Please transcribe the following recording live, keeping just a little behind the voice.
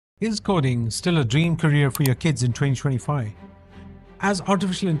Is coding still a dream career for your kids in 2025? As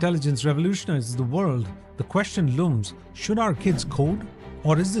artificial intelligence revolutionizes the world, the question looms, should our kids code?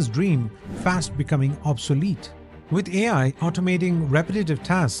 Or is this dream fast becoming obsolete? With AI automating repetitive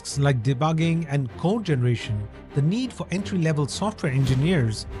tasks like debugging and code generation, the need for entry-level software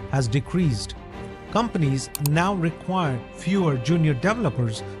engineers has decreased. Companies now require fewer junior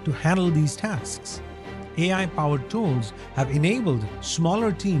developers to handle these tasks. AI-powered tools have enabled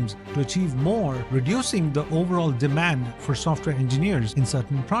smaller teams to achieve more, reducing the overall demand for software engineers in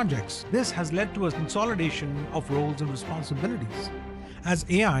certain projects. This has led to a consolidation of roles and responsibilities. As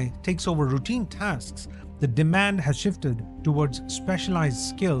AI takes over routine tasks, the demand has shifted towards specialized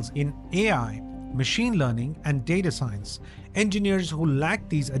skills in AI, machine learning, and data science. Engineers who lack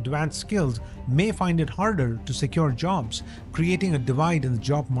these advanced skills may find it harder to secure jobs, creating a divide in the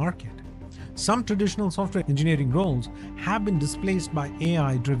job market. Some traditional software engineering roles have been displaced by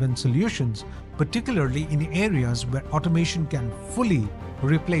AI-driven solutions, particularly in areas where automation can fully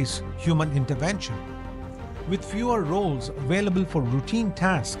replace human intervention. With fewer roles available for routine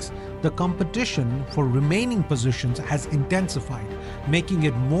tasks, the competition for remaining positions has intensified, making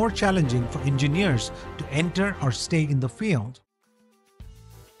it more challenging for engineers to enter or stay in the field.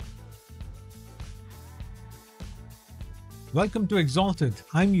 Welcome to Exalted.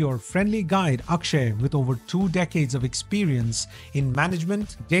 I'm your friendly guide, Akshai, with over 2 decades of experience in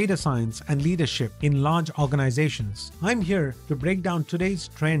management, data science, and leadership in large organizations. I'm here to break down today's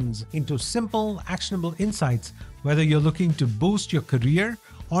trends into simple, actionable insights, whether you're looking to boost your career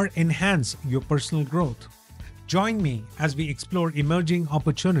or enhance your personal growth. Join me as we explore emerging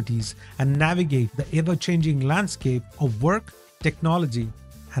opportunities and navigate the ever-changing landscape of work, technology,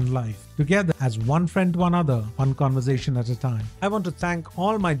 and life together as one friend to another, one conversation at a time. I want to thank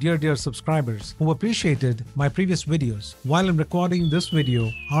all my dear subscribers who appreciated my previous videos. While I'm recording this video,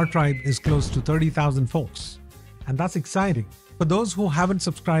 our tribe is close to 30,000 folks, and that's exciting. For those who haven't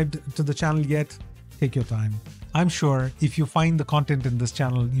subscribed to the channel yet, take your time. I'm sure if you find the content in this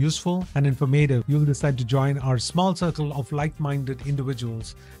channel useful and informative, you'll decide to join our small circle of like-minded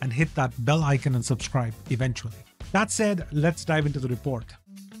individuals and hit that bell icon and subscribe eventually. That said, let's dive into the report.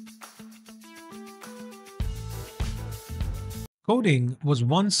 Coding was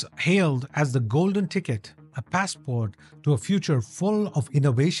once hailed as the golden ticket, a passport to a future full of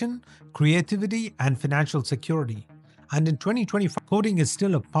innovation, creativity, and financial security. And in 2025, coding is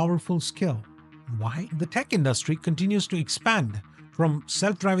still a powerful skill. Why? The tech industry continues to expand. From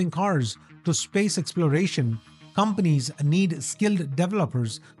self-driving cars to space exploration, companies need skilled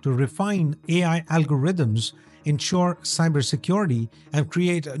developers to refine AI algorithms, ensure cybersecurity, and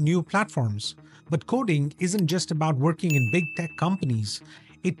create new platforms. But coding isn't just about working in big tech companies.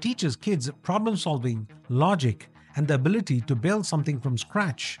 It teaches kids problem solving, logic, and the ability to build something from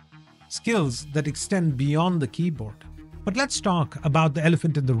scratch. Skills that extend beyond the keyboard. But let's talk about the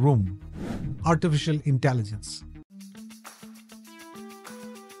elephant in the room: artificial intelligence.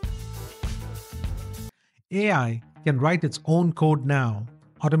 AI can write its own code now.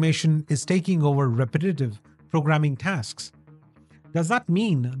 Automation is taking over repetitive programming tasks. Does that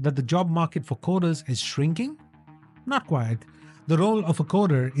mean that the job market for coders is shrinking? Not quite. The role of a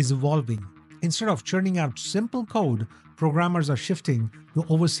coder is evolving. Instead of churning out simple code, programmers are shifting to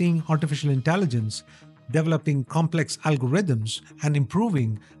overseeing artificial intelligence, developing complex algorithms, and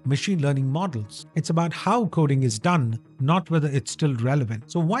improving machine learning models. It's about how coding is done, not whether it's still relevant.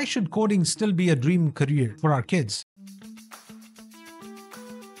 So why should coding still be a dream career for our kids?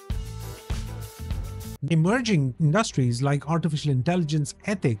 Emerging industries like artificial intelligence,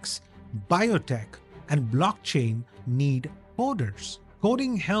 ethics, biotech, and blockchain need coders.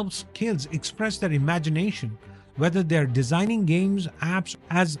 Coding helps kids express their imagination, whether they're designing games, apps.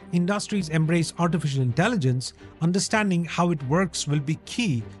 As industries embrace artificial intelligence, understanding how it works will be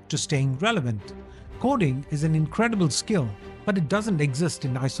key to staying relevant. Coding is an incredible skill, but it doesn't exist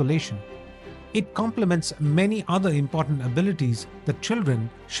in isolation. It complements many other important abilities that children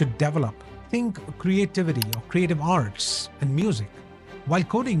should develop. Think creativity or creative arts and music. While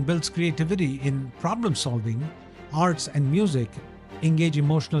coding builds creativity in problem solving, arts and music engage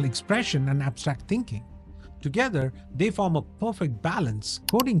emotional expression and abstract thinking. Together, they form a perfect balance.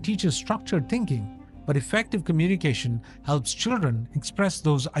 Coding teaches structured thinking, but effective communication helps children express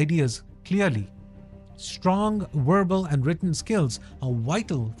those ideas clearly. Strong verbal and written skills are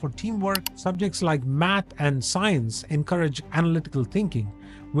vital for teamwork. Subjects like math and science encourage analytical thinking,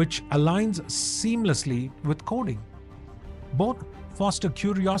 which aligns seamlessly with coding. Both foster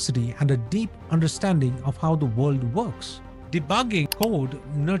curiosity and a deep understanding of how the world works. Debugging code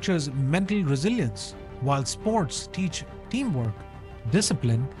nurtures mental resilience, while sports teach teamwork,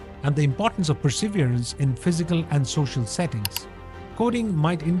 discipline, and the importance of perseverance in physical and social settings. Coding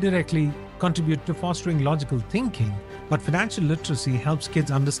might indirectly contribute to fostering logical thinking, but financial literacy helps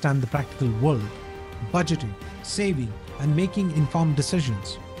kids understand the practical world, budgeting, saving, and making informed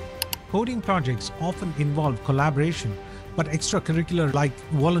decisions. Coding projects often involve collaboration, but extracurricular like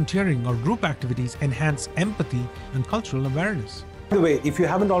volunteering or group activities enhance empathy and cultural awareness. By the way, if you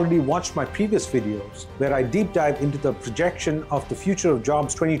haven't already watched my previous videos, where I deep dive into the projection of the Future of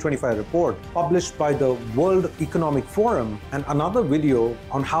Jobs 2025 report published by the World Economic Forum, and another video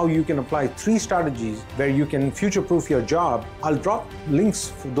on how you can apply 3 strategies where you can future-proof your job, I'll drop links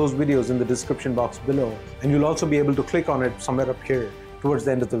for those videos in the description box below, and you'll also be able to click on it somewhere up here towards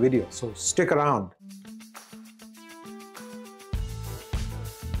the end of the video, so stick around.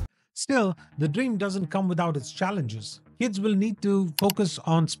 Still, the dream doesn't come without its challenges. Kids will need to focus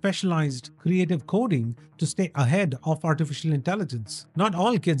on specialized creative coding to stay ahead of artificial intelligence. Not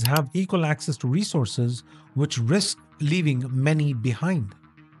all kids have equal access to resources, which risk leaving many behind.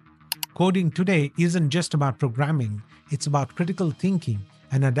 Coding today isn't just about programming, it's about critical thinking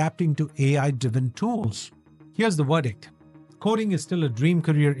and adapting to AI-driven tools. Here's the verdict. Coding is still a dream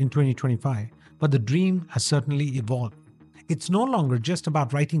career in 2025, but the dream has certainly evolved. It's no longer just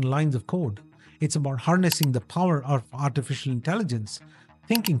about writing lines of code. It's about harnessing the power of artificial intelligence,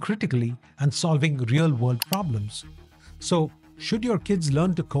 thinking critically, and solving real-world problems. So, should your kids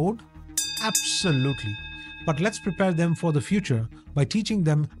learn to code? Absolutely. But let's prepare them for the future by teaching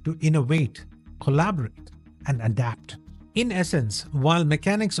them to innovate, collaborate, and adapt. In essence, while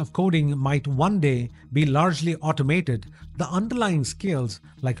mechanics of coding might one day be largely automated, the underlying skills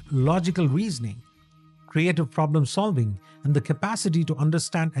like logical reasoning, creative problem solving, and the capacity to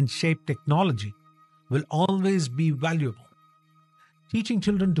understand and shape technology will always be valuable. Teaching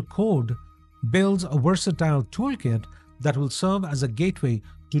children to code builds a versatile toolkit that will serve as a gateway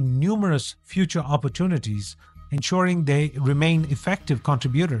to numerous future opportunities, ensuring they remain effective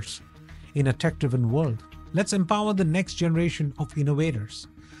contributors in a tech-driven world. Let's empower the next generation of innovators.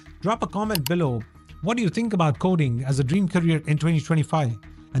 Drop a comment below. What do you think about coding as a dream career in 2025?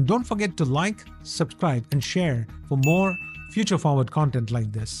 And don't forget to like, subscribe, and share for more future-forward content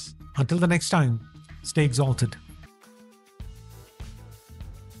like this. Until the next time, stay exalted.